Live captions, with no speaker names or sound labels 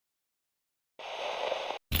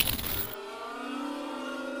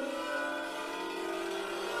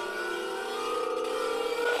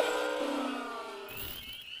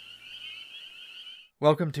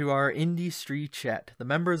Welcome to our Indie Street Chat. The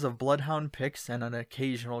members of Bloodhound Picks and an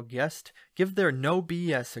occasional guest give their no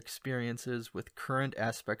BS experiences with current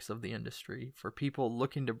aspects of the industry for people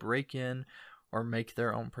looking to break in or make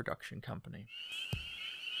their own production company.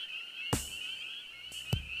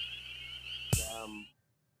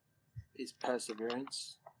 Is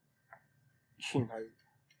perseverance, you know,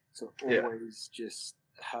 to always just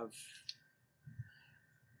have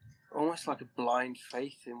almost like a blind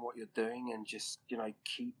faith in what you're doing and just, you know,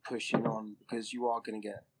 keep pushing on because you are going to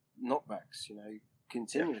get knockbacks, you know,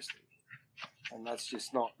 continuously. And that's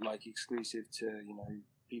just not like exclusive to, you know,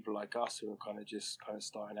 people like us who are kind of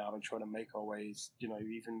starting out and trying to make our ways. You know,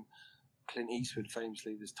 even Clint Eastwood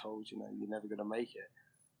famously was told, you know, you're never going to make it.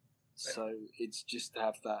 So it's just to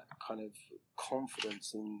have that kind of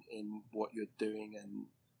confidence in what you're doing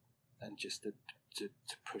and just to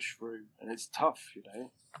push through. And it's tough, you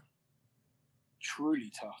know, truly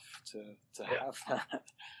tough to have that.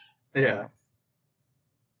 Yeah.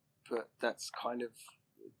 But that's kind of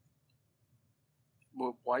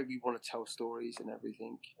why we want to tell stories and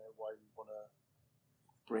everything, you know, why we want to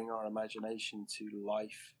bring our imagination to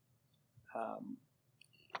life.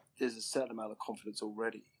 There's a certain amount of confidence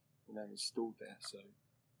already, you know, installed there. So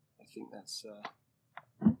I think that's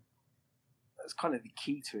kind of the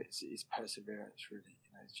key to it is perseverance, really.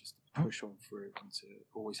 You know, it's just to push on through and to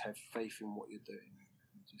always have faith in what you're doing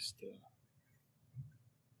and just,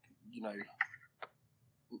 you know,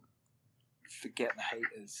 forget the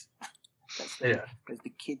haters. As the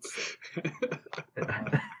kids say.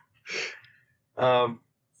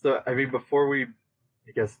 So, I mean, before we,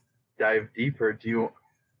 I guess, dive deeper, do you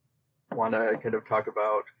want to kind of talk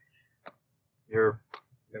about your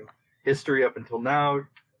history up until now?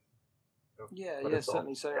 Yeah,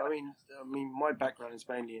 certainly. So, I mean, my background is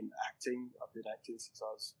mainly in acting. I've been acting since I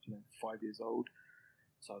was, 5 years old.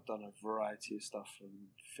 So I've done a variety of stuff from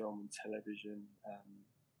film and television.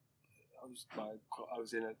 I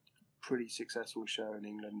was in a pretty successful show in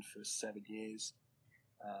England for 7 years.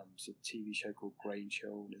 It's a TV show called Grange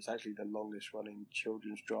Hill, and it's actually the longest running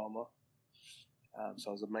children's drama. So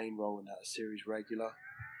I was a main role in that, a series regular,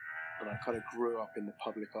 and I kind of grew up in the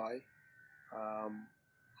public eye.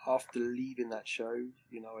 After leaving that show,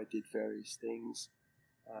 I did various things.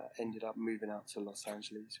 Ended up moving out to Los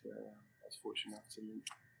Angeles, where I was fortunate enough to meet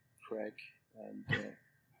Craig and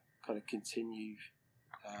kind of continue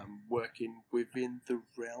working within the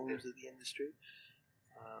realms of the industry.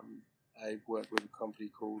 I worked with a company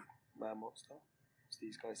called Man Monster, as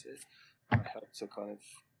these guys here. I helped to kind of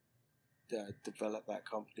develop that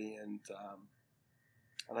company, and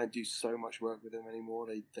I don't do so much work with them anymore.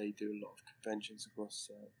 They do a lot of conventions across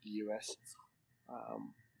the US.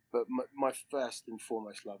 But my first and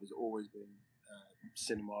foremost love has always been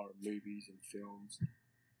cinema and movies and films.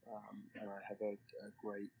 And I have a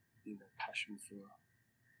great passion for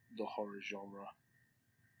the horror genre,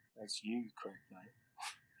 as you, Craig,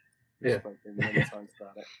 know. I've spoken many times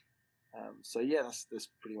about it. So yeah, that's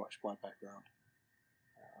pretty much my background.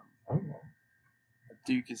 I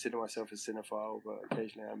do consider myself a cinephile, but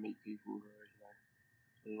occasionally I meet people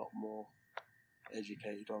who are a lot more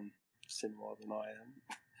educated on cinema than I am.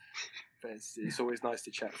 But it's always nice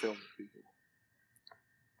to chat film with people.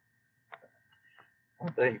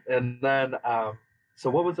 Thanks. And then, so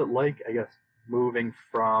what was it like, I guess, moving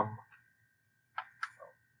from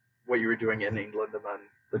what you were doing in England and then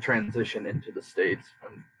the transition into the States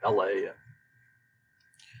from LA?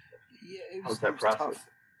 Yeah, it was tough.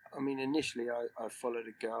 I mean, initially I followed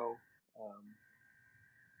a girl.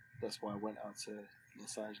 That's why I went out to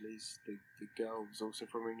Los Angeles. The girl was also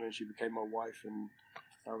from England. She became my wife, and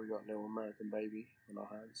now we got a little American baby on our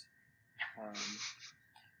hands.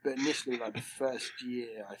 But initially, like the first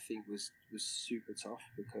year, I think was super tough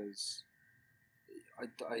because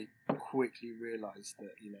I quickly realized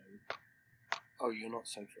that you're not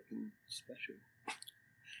so fucking special.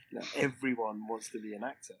 Everyone wants to be an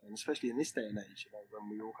actor, and especially in this day and age, when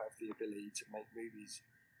we all have the ability to make movies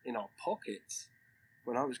in our pockets.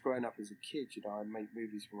 When I was growing up as a kid, I'd make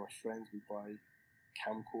movies with my friends. We'd buy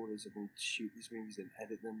camcorders and we'd shoot these movies and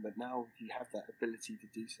edit them. But now you have that ability to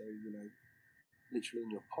do so, literally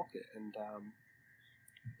in your pocket. And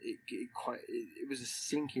it was a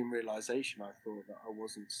sinking realization, I thought, that I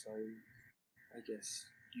wasn't so, I guess,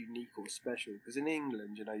 unique or special. Because in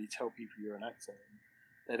England, you tell people you're an actor, and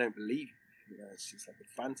they don't believe you. It's just like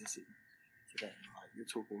a fantasy for them. Like, you're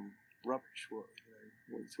talking rubbish. What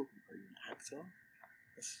are you talking about? You're an actor?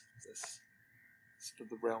 That's for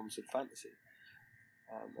the realms of fantasy.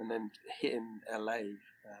 And then hitting LA,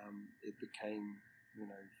 it became,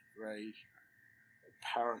 very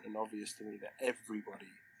apparent and obvious to me that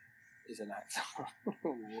everybody is an actor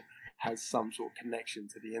or has some sort of connection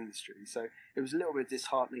to the industry. So it was a little bit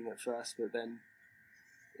disheartening at first, but then,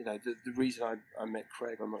 you know, the reason I met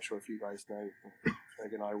Craig, I'm not sure if you guys know,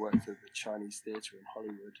 Craig and I worked at the Chinese Theatre in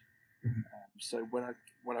Hollywood. So when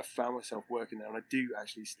I found myself working there, and I do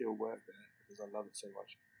actually still work there because I love it so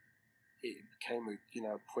much, it became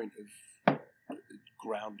a point of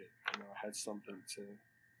grounding. You know, I had something to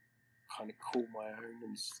kind of call my own,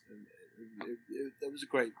 and it was a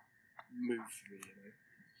great move for me, you know,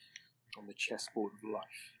 on the chessboard of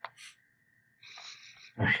life.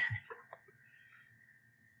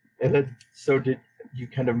 And then, so did you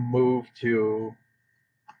kind of move to,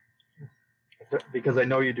 because I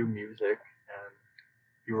know you do music and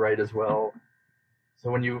you write as well.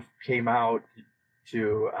 So when you came out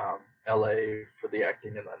to LA for the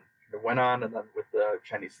acting and then went on, and then with the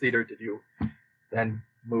Chinese theater, did you then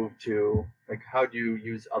move to, like, how do you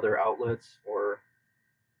use other outlets, or?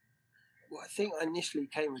 Well, I think I initially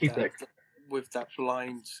came with that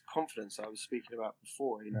blind confidence I was speaking about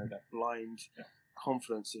before, you know, that blind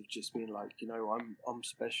confidence of just being like, you know, I'm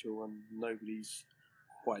special and nobody's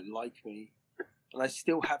quite like me. And I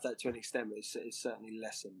still have that to an extent, but it's certainly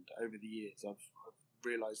lessened over the years. I've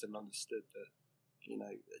realised and understood that, you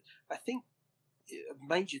know, I think a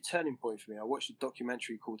major turning point for me, I watched a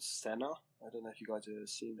documentary called Senna. I don't know if you guys have ever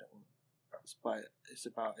seen that one. It's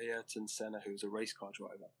about Ayrton Senna, who was a race car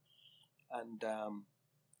driver. And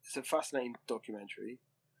it's a fascinating documentary,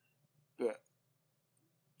 but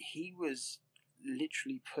he was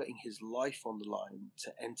literally putting his life on the line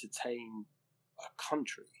to entertain a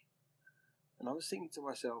country. And I was thinking to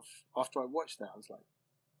myself, after I watched that, I was like,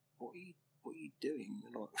 what are you doing?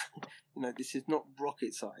 You're not, you know, this is not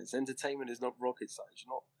rocket science. Entertainment is not rocket science.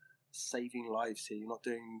 You're not saving lives here. You're not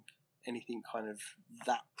doing anything kind of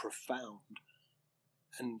that profound.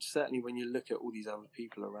 And certainly when you look at all these other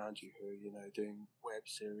people around you who are, you know, doing web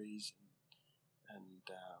series and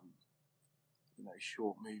you know,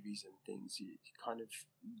 short movies and things, you kind of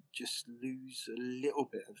just lose a little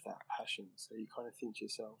bit of that passion. So you kind of think to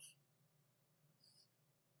yourself,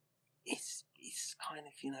 it's kind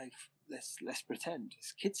of, you know, let's pretend.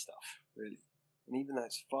 It's kid stuff, really. And even though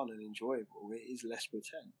it's fun and enjoyable, it is let's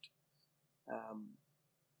pretend.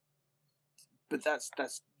 But that's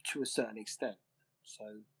to a certain extent.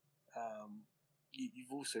 So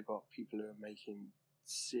you've also got people who are making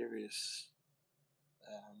serious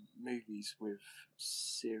movies with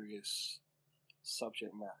serious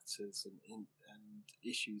subject matters and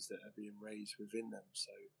issues that are being raised within them.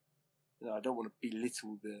 So, you know, I don't want to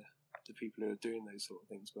belittle the people who are doing those sort of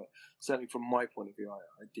things, but certainly from my point of view,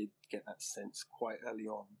 I did get that sense quite early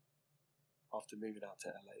on after moving out to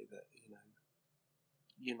LA that, you know,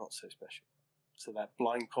 you're not so special. So that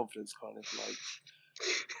blind confidence kind of like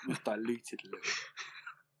was diluted a little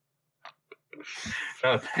bit.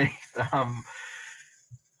 Oh, thanks.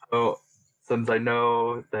 So since I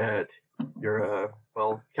know that you're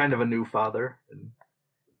kind of a new father,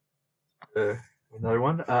 and another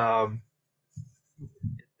one, did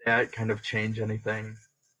that kind of change anything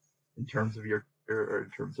in terms of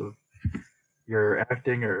your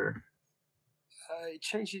acting, or? It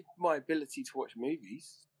changed my ability to watch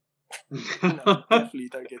movies. I definitely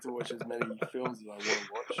don't get to watch as many films as I want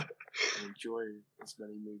to watch and enjoy as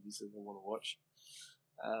many movies as I want to watch.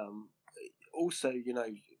 Also, you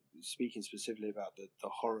know, speaking specifically about the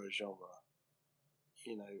horror genre,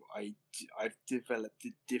 you know, I've developed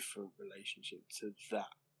a different relationship to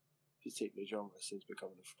that particular genre since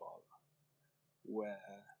becoming a father,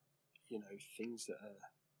 where, you know, things that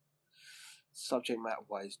are subject matter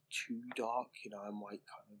wise too dark, you know, I might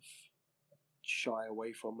kind of shy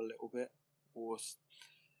away from a little bit, or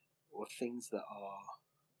things that are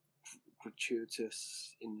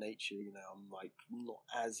gratuitous in nature, you know, I'm like not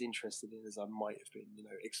as interested in as I might have been. You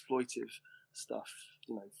know, exploitive stuff,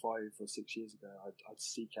 you know, 5 or 6 years ago, I'd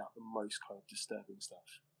seek out the most kind of disturbing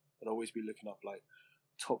stuff. I'd always be looking up like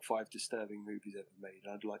top 5 disturbing movies ever made,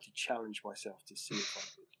 and I'd like to challenge myself to see if I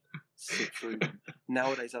could sit through them.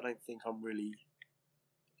 Nowadays, I don't think I'm really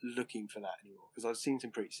looking for that anymore, because I've seen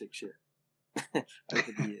some pretty sick shit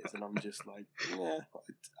over the years, and I'm just like, yeah,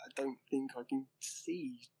 I don't think I can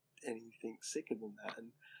see anything sicker than that.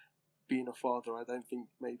 And being a father, I don't think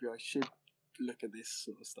maybe I should look at this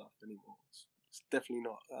sort of stuff anymore. It's definitely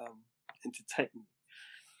not entertaining,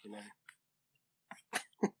 you know.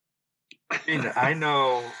 I mean, I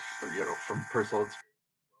know, you know, from personal experience,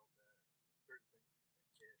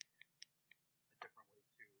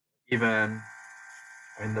 even,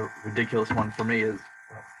 I mean, the ridiculous one for me is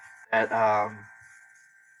that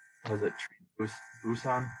was it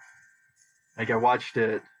Busan? Like, I watched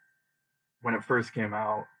it when it first came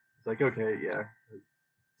out, it's like, okay, yeah,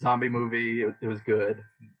 zombie movie. It was good.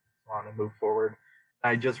 Want to move forward.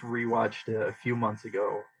 I just rewatched it a few months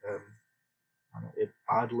ago, and it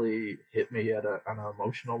oddly hit me at on an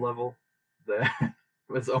emotional level that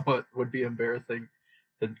was almost would be embarrassing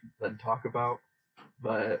to then talk about,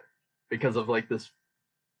 but because of like this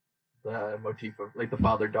the motif of like the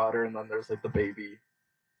father daughter, and then there's like the baby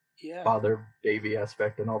Yeah. father baby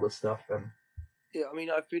aspect and all this stuff, and yeah. I mean,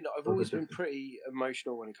 I've always been pretty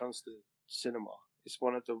emotional when it comes to cinema. It's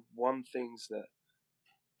one of the things that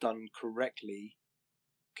done correctly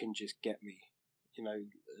can just get me. You know,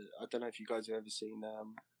 I don't know if you guys have ever seen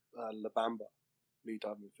La Bamba, Lou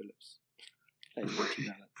Diamond Phillips.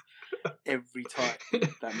 Every time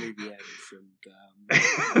that movie ends, and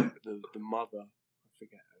the mother, I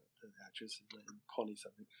forget the actress' name, Connie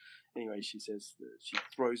something. Anyway, she says that she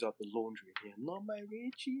throws up the laundry here. Not my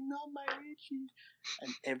Richie, not my Richie.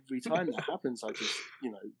 And every time that happens, I just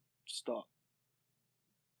start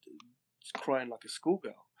crying like a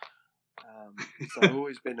schoolgirl. So I've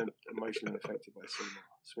always been emotionally affected by cinema,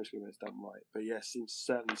 especially when it's done right. But yeah,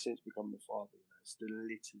 certainly since becoming a father, it's the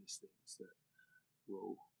littlest things that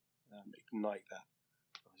will ignite that.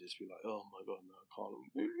 I'll just be like, oh my god, no, I can't.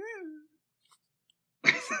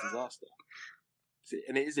 It's a disaster.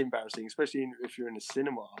 And it is embarrassing, especially if you're in a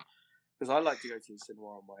cinema, because I like to go to the cinema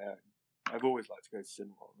on my own. I've always liked to go to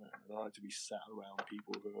cinema on my own. I like to be sat around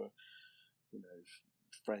people who are,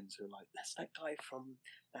 friends who are like, that's that guy from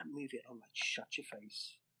that movie. And I'm like, shut your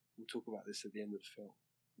face. We'll talk about this at the end of the film.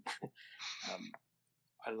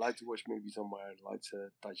 I like to watch movies on my own. I like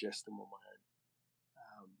to digest them on my own.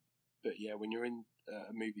 But yeah, when you're in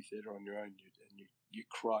a movie theater on your own and you're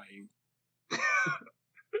crying,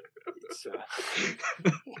 it's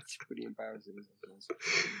pretty embarrassing.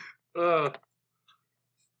 Oh,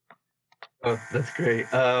 that's great.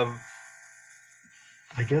 I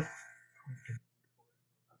guess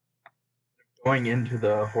going into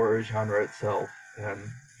the horror genre itself, and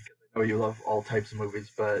because I know you love all types of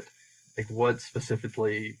movies, but like, what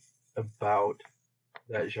specifically about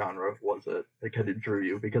that genre was it that kind of drew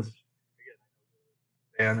you? Because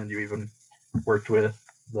again, and you even worked with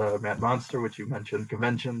the Mad Monster, which you mentioned,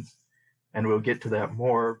 conventions, and we'll get to that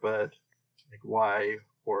more. But like, why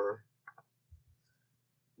horror?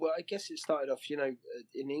 Well, I guess it started off.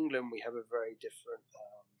 In England we have a very different.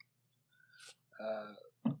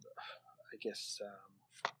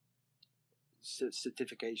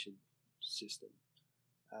 Certification system.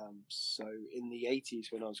 So in the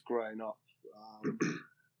 80s, when I was growing up, a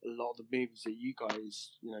lot of the movies that you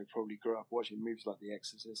guys, probably grew up watching, movies like The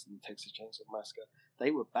Exorcist and Texas Chainsaw Massacre, they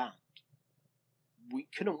were banned. We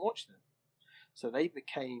couldn't watch them. So they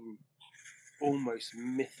became almost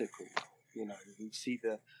mythical. We'd see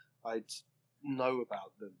I'd know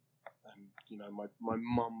about them. And, my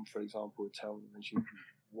mum, for example, would tell me when she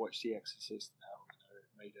watched The Exorcist and how, it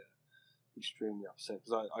made her extremely upset,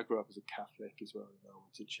 because I grew up as a Catholic as well. I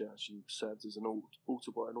went to church and served as an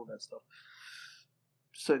altar boy and all that stuff.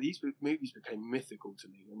 So these movies became mythical to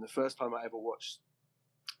me. And the first time I ever watched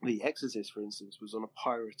The Exorcist, for instance, was on a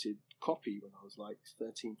pirated copy when I was like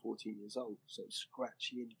 13, 14 years old. So it was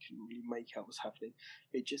scratchy and you couldn't really make out what's happening.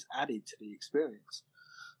 It just added to the experience.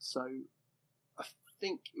 So I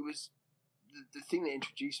think it was the thing that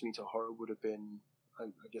introduced me to horror would have been, I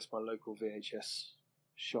guess, my local VHS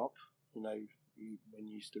shop. When you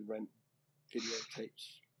used to rent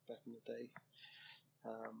videotapes back in the day.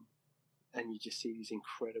 And you just see these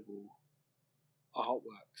incredible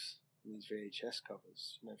artworks in these VHS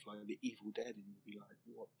covers, for like The Evil Dead, and you'd be like,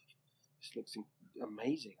 what? This looks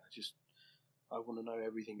amazing. I want to know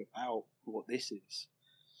everything about what this is.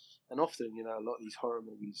 And often, a lot of these horror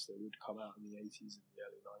movies that would come out in the 80s and the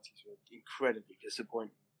early 90s were incredibly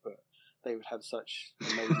disappointing, but they would have such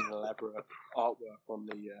amazing, elaborate artwork on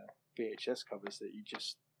the VHS covers that you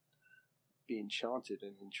just be enchanted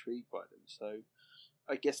and intrigued by them. So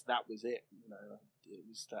I guess that was it. It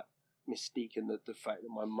was that mystique, and the fact that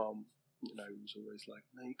my mum, was always like,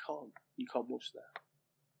 no, you can't watch that.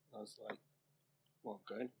 And I was like, well,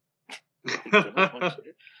 I'm going.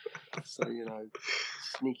 So,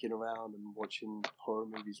 sneaking around and watching horror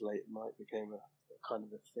movies late at night became a kind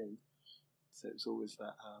of a thing. So it was always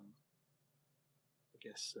that, I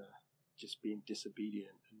guess, just being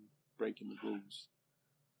disobedient and breaking the rules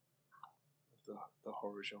of the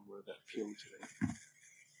horror genre that appealed to me.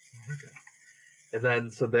 Okay. And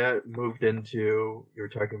then, so that moved into, you were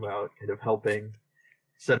talking about kind of helping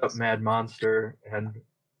set up Mad Monster, and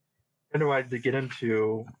kind of wanted to get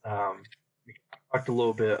into, we talked a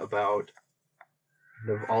little bit about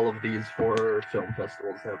kind of all of these horror film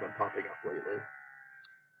festivals that have been popping up lately.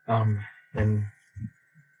 And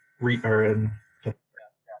or in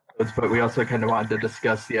but we also kind of wanted to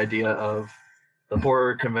discuss the idea of the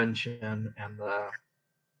horror convention and the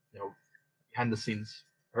behind the scenes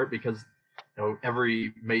part, because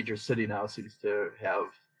every major city now seems to have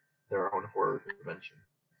their own horror convention.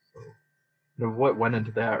 So what went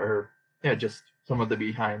into that, or just some of the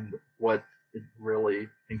behind what it really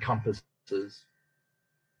encompasses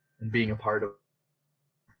and being a part of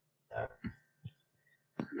that.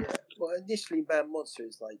 Yeah, well, initially, Mad Monster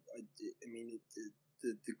is like, I mean,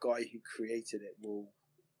 the guy who created it will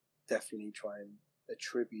definitely try and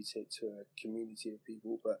attribute it to a community of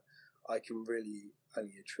people, but I can really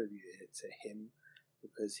only attribute it to him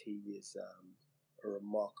because he is a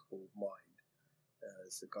remarkable mind.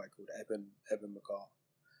 There's a guy called Evan McGar.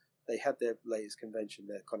 They had their latest convention,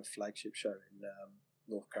 their kind of flagship show in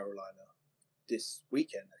North Carolina this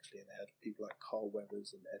weekend, actually, and they had people like Carl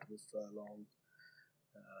Weathers and Edward Furlong.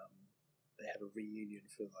 They had a reunion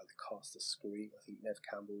for like the cast of Scream. I think Nev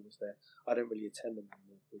Campbell was there. I don't really attend them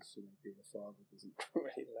anymore because being a father doesn't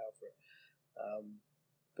really allow for it.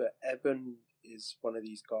 But Eben is one of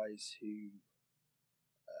these guys who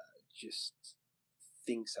just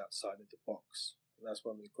thinks outside of the box. And that's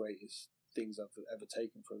one of the greatest things I've ever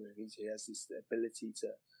taken from him. He has this ability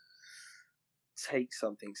to take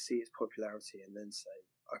something, see its popularity, and then say,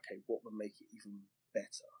 okay, what would make it even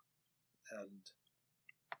better? And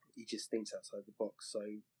he just thinks outside the box. So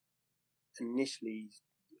initially,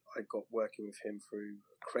 I got working with him through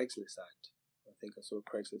a Craigslist ad. I think I saw a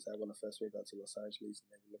Craigslist ad when I first moved out to Los Angeles,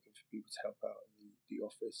 and they were looking for people to help out in the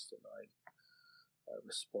office. And I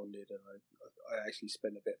responded, and I actually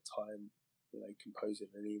spent a bit of time,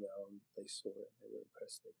 composing an email. And they saw it, and they were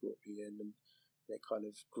impressed. They brought me in, and it kind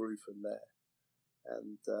of grew from there.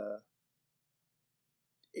 And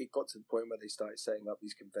it got to the point where they started setting up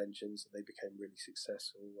these conventions, and they became really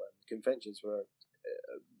successful. And the conventions were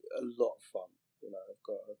a lot of fun.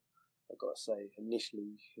 I've got to say,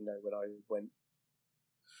 initially, when I went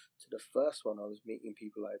to the first one, I was meeting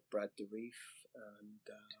people like Brad Dourif and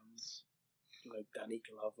Danny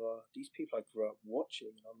Glover. These people I grew up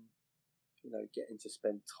watching. I'm, getting to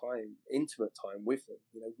spend intimate time with them.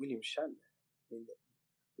 William Shatner. I mean,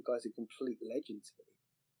 the guy's a complete legend to me.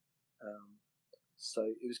 So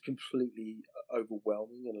it was completely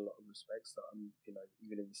overwhelming in a lot of respects that I'm,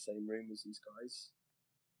 even in the same room as these guys.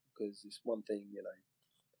 Because it's one thing, a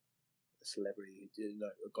celebrity,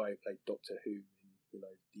 a guy who played Doctor Who in,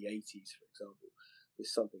 the 80s, for example.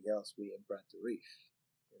 There's something else meeting Brad Dourif.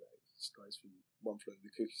 This guy's from One Flew Over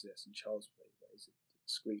the Cuckoo's Nest and Child's Play. He's a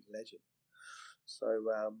screen legend. So,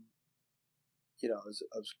 I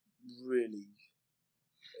was really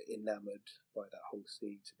enamored by that whole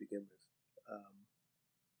scene to begin with.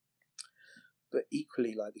 But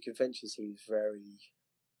equally, like, the convention scene is very,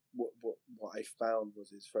 what I found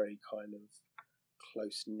was it's very kind of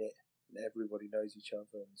close knit, and everybody knows each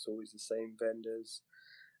other, and it's always the same vendors.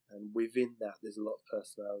 And within that, there's a lot of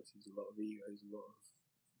personalities, a lot of egos, a lot of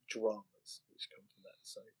dramas which come from that.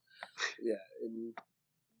 So, yeah,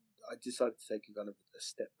 I decided to take a kind of a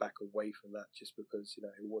step back away from that, just because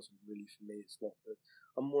it wasn't really for me. It's not. But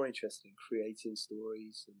I'm more interested in creating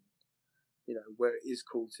stories, and where it is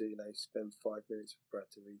cool to spend 5 minutes with Brad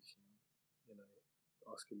Dourif and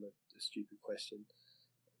ask him a stupid question.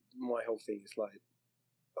 My whole thing is like,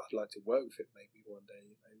 I'd like to work with him maybe one day,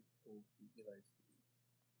 or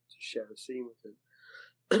to share a scene with him.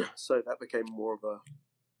 So that became more of a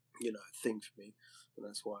thing for me, and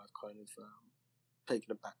that's why I've kind of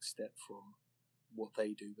taken a back step from what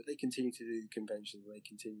they do. But they continue to do the conventions, and they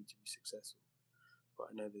continue to be successful. But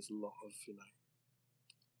I know there's a lot of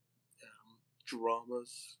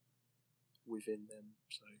dramas within them.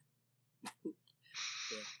 So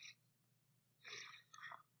yeah.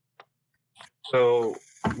 So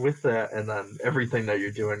with that, and then everything that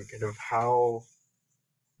you're doing, kind of how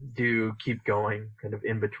do you keep going kind of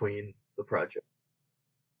in between the project?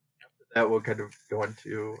 That will kind of go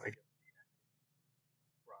into, I guess,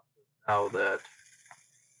 now that,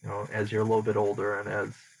 as you're a little bit older and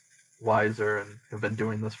as wiser and have been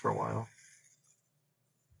doing this for a while.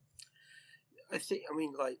 I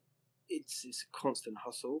mean, like, it's a constant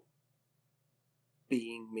hustle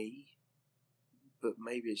being me, but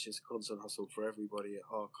maybe it's just a constant hustle for everybody at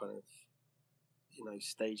our kind of,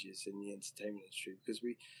 stages in the entertainment industry, because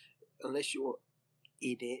unless you're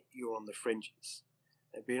in it, you're on the fringes.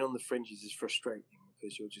 And being on the fringes is frustrating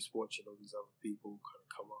because you're just watching all these other people kind of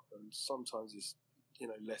come up, and sometimes it's,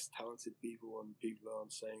 less talented people, and people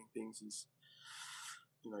aren't saying things as,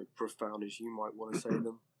 profound as you might want to say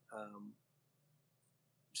them.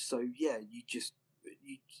 So yeah,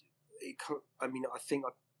 I think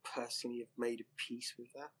personally have made a peace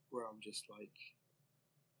with that, where I'm just like,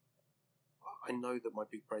 I know that my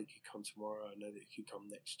big break could come tomorrow. I know that it could come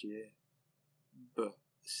next year, but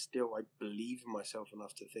still, I believe in myself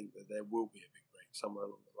enough to think that there will be a big break somewhere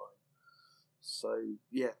along the line. So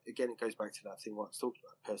yeah, again, it goes back to that thing what I was talking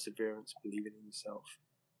about: perseverance, believing in yourself,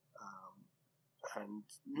 and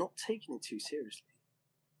not taking it too seriously.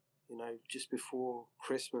 You know, just before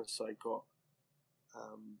Christmas, I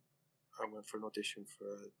went for an audition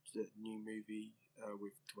for a new movie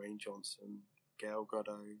with Dwayne Johnson, Gail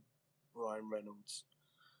Godot, Ryan Reynolds.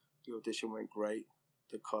 The audition went great.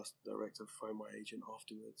 The cast director phoned my agent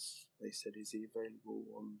afterwards. They said, "Is he available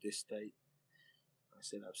on this date?" I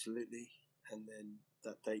said, "Absolutely." And then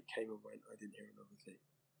that date came and went. I didn't hear another thing.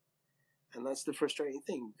 And that's the frustrating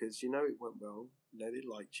thing, because you know it went well, you know they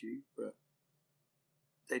liked you, but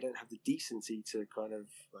they don't have the decency to kind of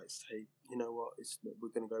like say, you know what, we're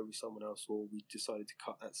going to go with someone else, or we decided to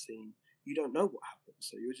cut that scene. You don't know what happened,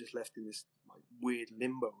 so you're just left in this like weird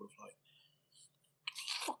limbo of like,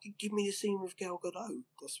 fucking give me a scene with Gal Gadot.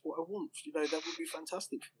 That's what I want. You know, that would be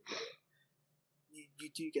fantastic for me. You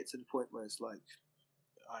do get to the point where it's like,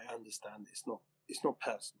 I understand it's not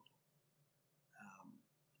personal,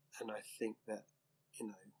 and I think that, you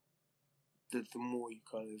know, the more you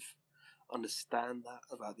kind of understand that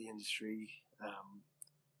about the industry,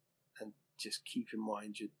 and just keep in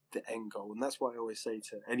mind the end goal. And that's why I always say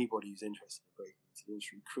to anybody who's interested in breaking into the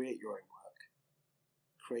industry, create your own work.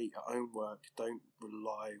 Create your own work. Don't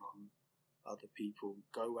rely on other people.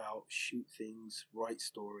 Go out, shoot things, write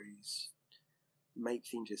stories, make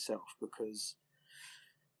things yourself. Because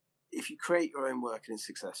if you create your own work and it's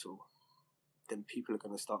successful, then people are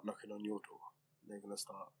going to start knocking on your door. They're going to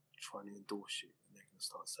start trying to endorse you, and they're going to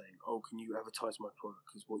start saying, "Oh, can you advertise my product?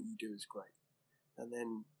 Because what you do is great." And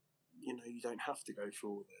then, you know, you don't have to go through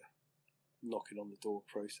all the knocking on the door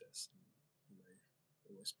process. And, you know,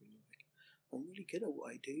 almost being like, "I'm really good at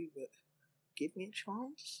what I do, but give me a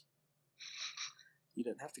chance." You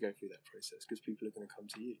don't have to go through that process, because people are going to come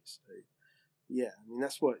to you. So, yeah, I mean,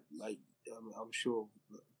 that's what, like, I'm sure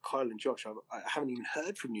Kyle and Josh, I haven't even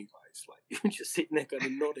heard from you guys. Like, you're just sitting there kind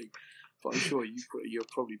of nodding. But I'm sure you're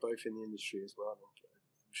probably both in the industry as well.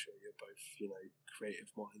 I'm sure you're both, you know,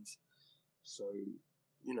 creative minds. So,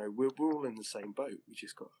 you know, we're all in the same boat. We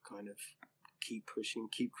just got to kind of keep pushing,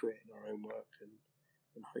 keep creating our own work,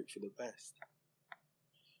 and hope for the best.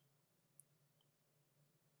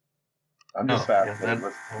 I'm just fascinated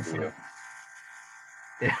with you.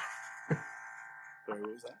 Yeah. Sorry,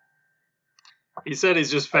 what was that? He said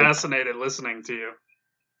he's just fascinated listening to you.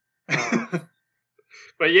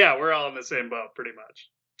 But yeah, we're all in the same boat, pretty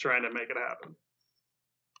much, trying to make it happen.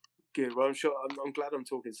 Good. Well, I'm sure. I'm glad I'm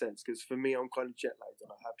talking sense, because for me, I'm kind of jet lagged,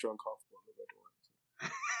 and I have drunk half a bottle of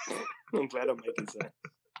red wine. I'm glad I'm making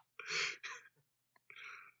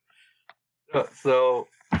sense. So,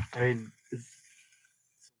 I mean,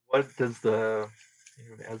 what does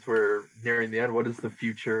as we're nearing the end, what does the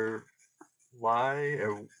future lie?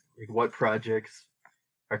 Or what projects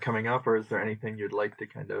are coming up, or is there anything you'd like to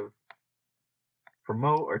kind of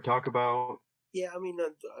promote or talk about? Yeah, I mean,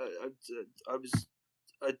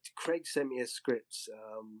 Craig sent me a script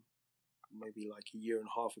maybe like a year and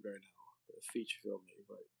a half ago now, a feature film that he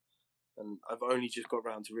wrote, and I've only just got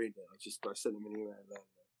around to reading it. I sent him an email earlier,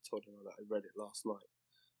 told him that I read it last night,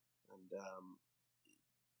 and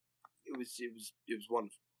it was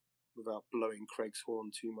wonderful. Without blowing Craig's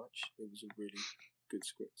horn too much, it was a really good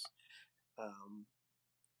script.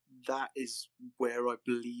 That is where I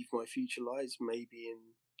believe my future lies. Maybe in,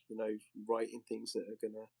 you know, writing things that are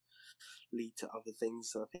going to lead to other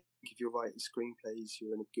things. I think if you're writing screenplays,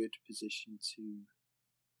 you're in a good position to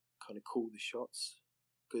kind of call the shots.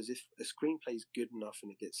 Because if a screenplay is good enough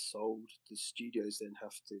and it gets sold, the studios then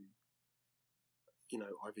have to, you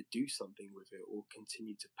know, either do something with it or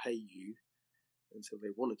continue to pay you until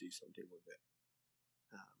they want to do something with it.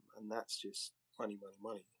 And that's just money.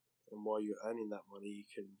 And while you're earning that money, you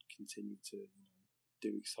can continue to, you know,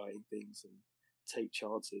 do exciting things and take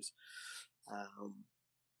chances.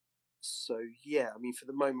 So yeah, I mean, for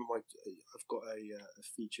the moment, I've got a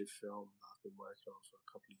feature film that I've been working on for a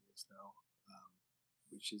couple of years now,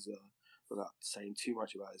 which is without saying too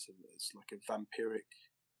much about it, it's like a vampiric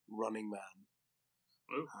Running Man,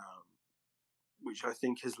 which I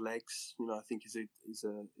think has legs. You know, I think is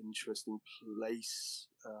an interesting place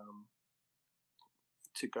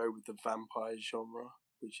to go with the vampire genre,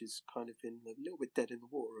 which is kind of been a little bit dead in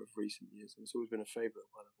the water of recent years, and it's always been a favourite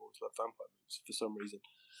of mine. I've always loved vampire movies for some reason.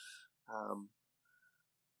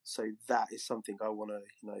 So that is something I want to,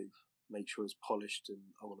 you know, make sure is polished, and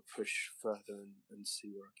I want to push further and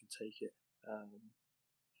see where I can take it.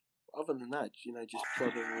 other than that, just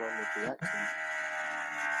plodding along with the acting.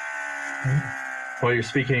 Well, you're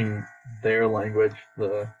speaking their language,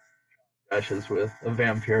 the Ashes with a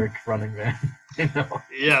vampiric running man.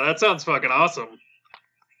 Yeah, that sounds fucking awesome.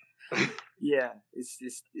 Yeah,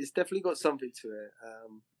 it's definitely got something to it.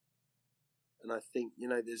 And I think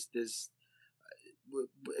there's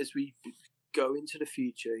as we go into the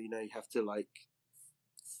future, you have to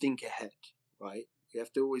think ahead, right? You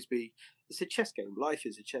have to always be. It's a chess game. Life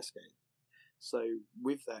is a chess game. So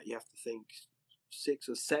with that, you have to think 6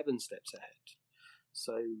 or 7 steps ahead.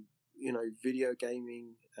 So video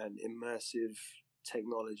gaming and immersive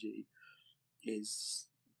technology is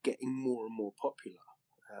getting more and more popular.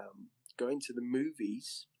 Going to the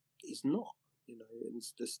movies is not. And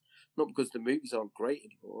it's just not because the movies aren't great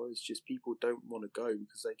anymore. It's just people don't want to go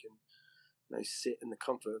because they can sit in the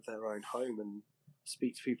comfort of their own home and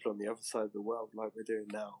speak to people on the other side of the world like we're doing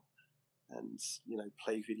now, and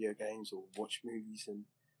play video games or watch movies and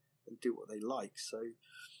do what they like. So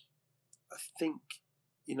I think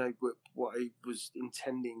what I was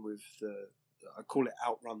intending with I call it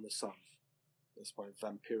Outrun the Sun. That's my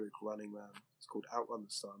vampiric running man. It's called Outrun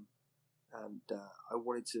the Sun, and I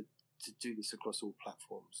wanted to do this across all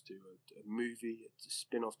platforms. Do a movie, a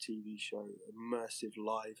spin-off TV show, immersive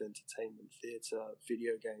live entertainment, theatre,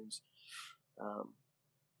 video games,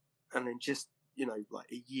 and then just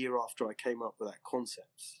a year after I came up with that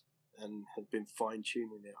concept and had been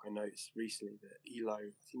fine-tuning it, I noticed recently that I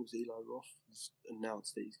think it was Eli Roth, has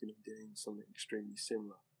announced that he's going to be doing something extremely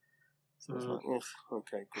similar. So I was like, oh,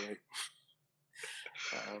 okay, great.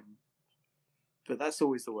 But that's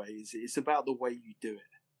always the way. It's about the way you do it.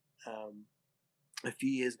 A few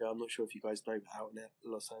years ago, I'm not sure if you guys know, but out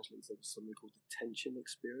in Los Angeles, there was something called the Tension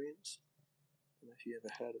Experience. I don't know if you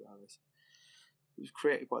ever heard about this. It was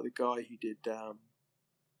created by the guy who did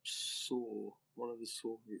Saw, one of the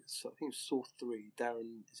Saw movies. I think it was Saw 3.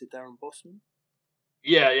 Is it Darren Bossman?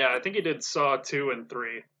 Yeah. I think he did Saw 2 and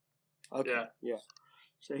 3. Okay, yeah.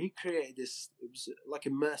 So he created this. It was like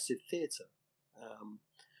immersive theatre,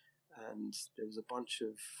 and there was a bunch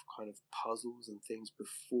of kind of puzzles and things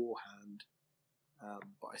beforehand.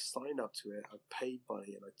 But I signed up to it. I paid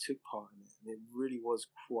money and I took part in it, and it really was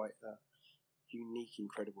quite a unique,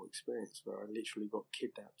 incredible experience where I literally got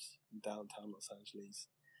kidnapped in downtown Los Angeles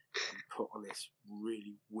and put on this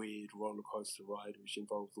really weird roller coaster ride, which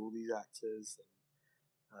involved all these actors,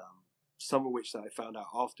 and some of which that I found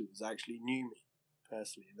out afterwards actually knew me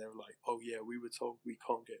personally, and they were like, "Oh yeah, we were told we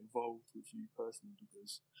can't get involved with you personally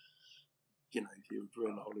because it would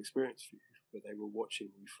ruin the whole experience for you." But they were watching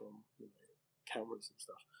me from cameras and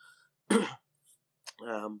stuff.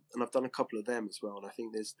 And I've done a couple of them as well, and I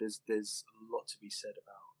think there's a lot to be said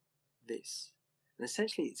about this. And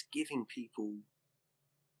essentially, it's giving people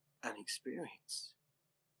an experience.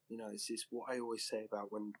 It's what I always say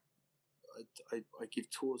about when I give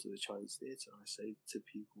tours of the Chinese theatre. I say to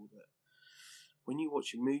people that when you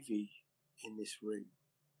watch a movie in this room,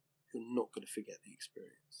 you're not going to forget the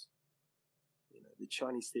experience. The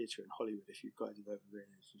Chinese theatre in Hollywood, if you guys have ever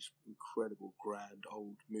been, is this incredible, grand,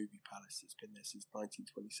 old movie palace that's been there since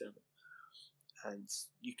 1927. And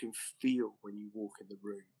you can feel when you walk in the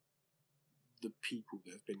room the people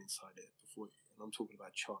that have been inside it before you. And I'm talking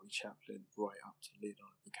about Charlie Chaplin right up to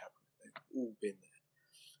Leonardo DiCaprio. They've all been there.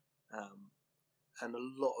 And a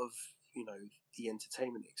lot of, the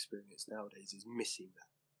entertainment experience nowadays is missing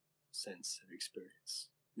that sense of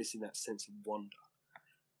experience, missing that sense of wonder.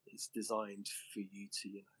 It's designed for you to,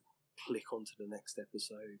 click onto the next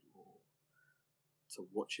episode or to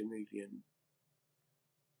watch a movie. And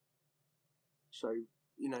so,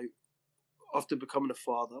 after becoming a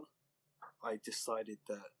father, I decided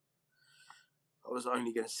that I was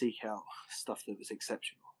only going to seek out stuff that was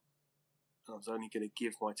exceptional. And I was only going to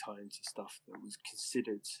give my time to stuff that was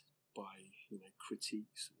considered by,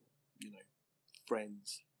 critiques or,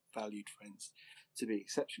 friends, valued friends, to be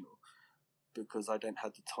exceptional. Because I don't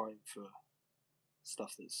have the time for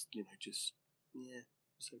stuff that's, it's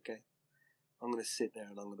okay. I'm going to sit there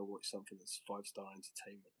and I'm going to watch something that's 5-star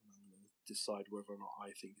entertainment, and I'm going to decide whether or not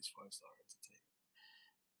I think it's 5-star entertainment.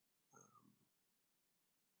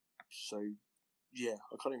 So, yeah,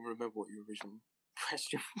 I can't even remember what your original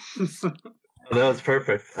question was. That was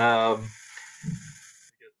perfect.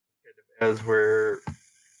 As we're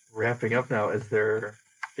wrapping up now,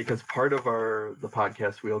 because part of the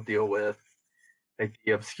podcast we'll deal with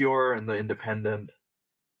the obscure and the independent,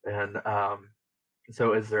 and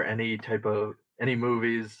so is there any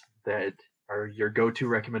movies that are your go-to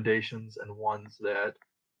recommendations and ones that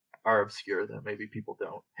are obscure that maybe people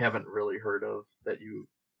haven't really heard of, that you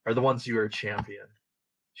are the ones you are championing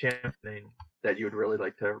that you would really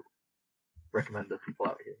like to recommend to people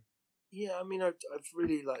out here? Yeah, I mean, I've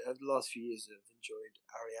really over the last few years I've enjoyed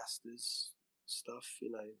Ari Aster's stuff.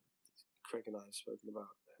 You know, Craig and I have spoken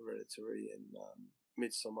about Hereditary and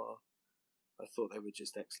Midsommar. I thought they were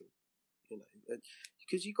just excellent. You know,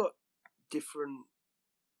 because you got different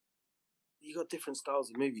styles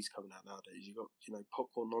of movies coming out nowadays. You got, you know,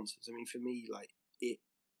 popcorn nonsense. I mean, for me, like It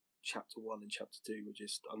Chapter 1 and Chapter 2 were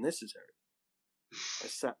just unnecessary. I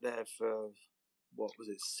sat there for, what was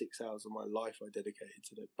it, 6 hours of my life I dedicated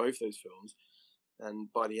to both those films,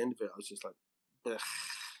 and by the end of it I was just like, ugh,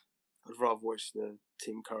 I'd rather watch the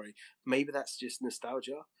Tim Curry. Maybe that's just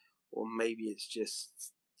nostalgia, or maybe it's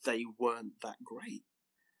just they weren't that great.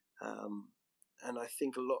 And I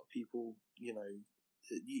think a lot of people, you know,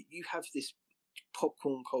 you have this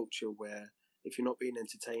popcorn culture where if you're not being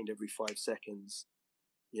entertained every 5 seconds,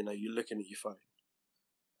 you know, you're looking at your phone.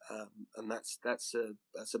 And that's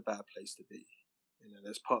a bad place to be. You know,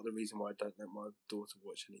 that's part of the reason why I don't let my daughter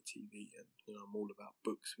watch any TV. And, you know, I'm all about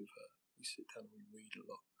books with her. We sit down and we read a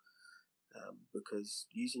lot. Because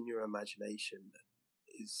using your imagination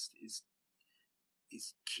is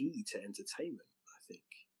key to entertainment, I think.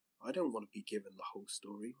 I don't want to be given the whole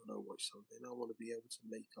story when I watch something. I want to be able to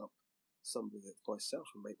make up some of it myself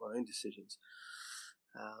and make my own decisions.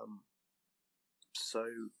 So,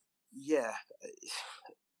 yeah,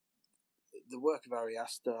 the work of Ari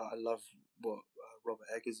Aster, I love what Robert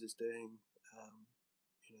Eggers is doing.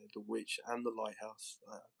 You know, The Witch and The Lighthouse,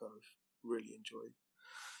 I both really enjoyed.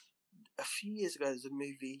 A few years ago, there's a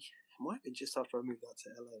movie, it might have been just after I moved out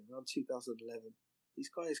to LA, around 2011.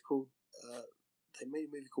 These guys they made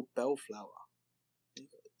a movie called Bellflower. I'm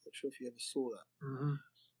not sure if you ever saw that. Mm-hmm.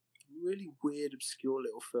 Really weird, obscure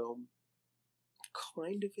little film.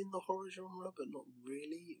 Kind of in the horror genre, but not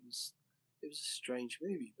really. It was a strange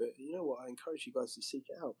movie, but you know what? I encourage you guys to seek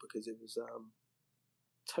it out because it was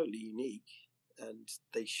totally unique, and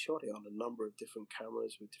they shot it on a number of different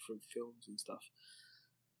cameras with different films and stuff.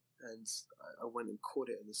 And I went and caught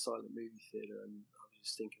it in the silent movie theater, and I was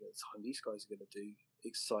just thinking at the time, these guys are going to do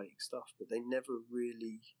exciting stuff, but they never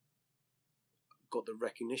really got the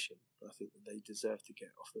recognition I think that they deserve to get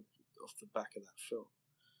off the back of that film.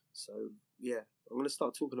 So yeah, I'm going to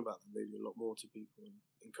start talking about that movie a lot more to people and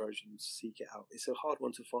encourage them to seek it out. It's a hard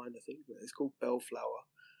one to find, I think, but it's called Bellflower,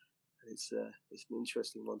 and it's an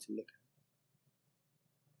interesting one to look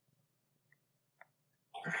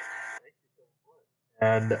at.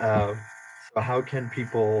 And so how can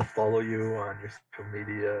people follow you on your social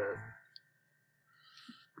media?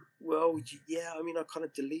 Well, yeah, I mean, I kind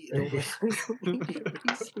of deleted all my social media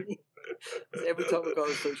recently. Every time I go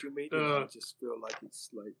on social media, I just feel like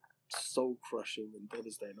it's like soul crushing and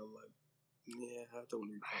devastating. I'm like, yeah, I don't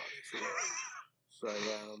want to be part of this.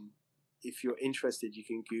 So, if you're interested, you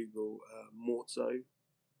can Google Mortzo,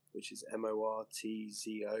 which is Mortzo.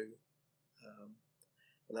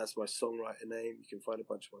 And that's my songwriter name. You can find a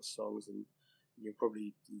bunch of my songs, and you'll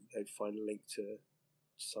probably find a link to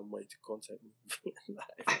some way to contact me if you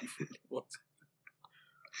really want to.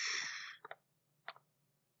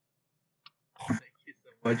 Thank you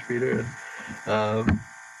so much, Peter.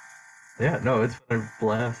 Yeah, no, it's been a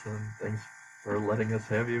blast, and thanks for letting us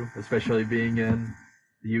have you, especially being in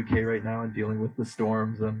the UK right now and dealing with the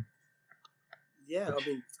storms. And yeah, I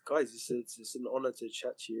mean, guys, it's an honor to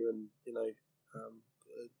chat to you, and you know.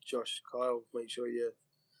 Josh, Kyle, make sure you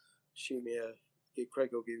shoot me Craig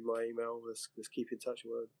will give you my email. Let's keep in touch.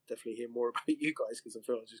 We'll definitely hear more about you guys because I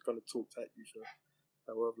feel like I just kind of talked at you for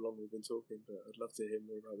however long we've been talking, but I'd love to hear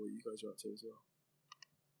more about what you guys are up to as well.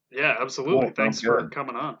 Yeah, absolutely. Cool. Thanks for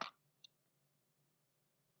coming on.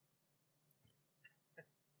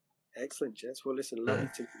 Excellent, Jess. Well, listen, lovely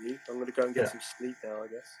to meet you. I'm going to go and get some sleep now, I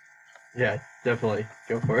guess. yeah, definitely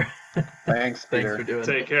go for it. Thanks, Peter. Thanks for doing it.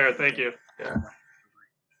 Take care. Thank you. Yeah.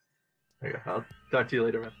 Okay, I'll talk to you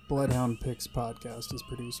later, man. Bloodhound Picks podcast is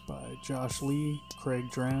produced by Josh Lee, Craig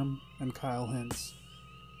Dram, and Kyle Hintz.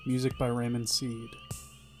 Music by Raymond Seed.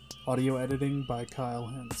 Audio editing by Kyle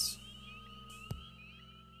Hintz.